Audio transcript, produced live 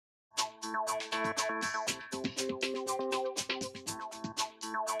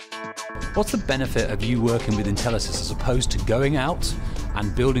What's the benefit of you working with Intelisys as opposed to going out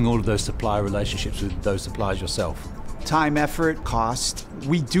and building all of those supplier relationships with those suppliers yourself? Time, effort, cost.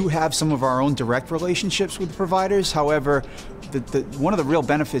 We do have some of our own direct relationships with providers. However, one of the real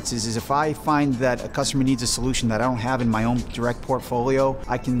benefits is if I find that a customer needs a solution that I don't have in my own direct portfolio,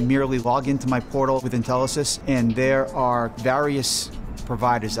 I can merely log into my portal with Intelisys, and there are various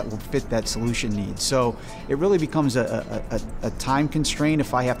providers that will fit that solution need. So it really becomes a time constraint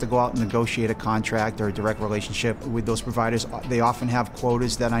if I have to go out and negotiate a contract or a direct relationship with those providers. They often have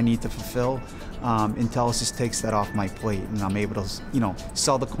quotas that I need to fulfill. Intelisys takes that off my plate, and I'm able to,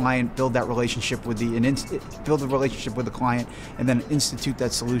 sell the client, build that relationship with the client, and then institute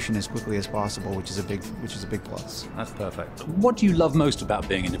that solution as quickly as possible, which is a big plus. That's perfect. What do you love most about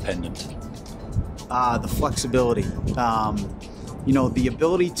being independent? The flexibility. The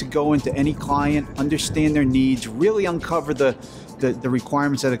ability to go into any client, understand their needs, really uncover the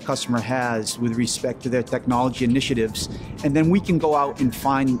requirements that a customer has with respect to their technology initiatives, and then we can go out and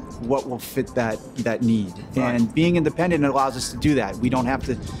find what will fit that need. Right. And being independent allows us to do that. We don't have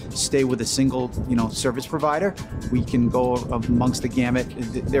to stay with a single service provider. We can go amongst the gamut.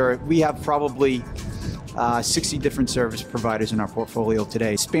 We have probably 60 different service providers in our portfolio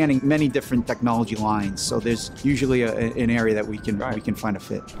today, spanning many different technology lines. So there's usually an area that we can find a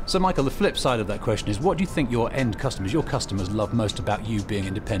fit. So Michael, the flip side of that question is, what do you think your customers love most about you being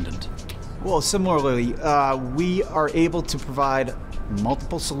independent? Well, similarly, we are able to provide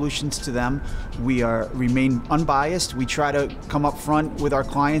multiple solutions to them. We remain unbiased. We try to come up front with our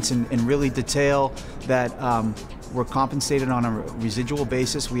clients and really detail that we're compensated on a residual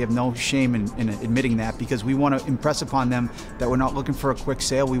basis. We have no shame in admitting that, because we want to impress upon them that we're not looking for a quick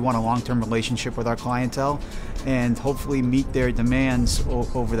sale. We want a long-term relationship with our clientele and hopefully meet their demands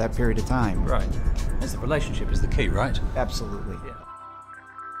over that period of time. Right. As the relationship is the key, right? Absolutely. Yeah.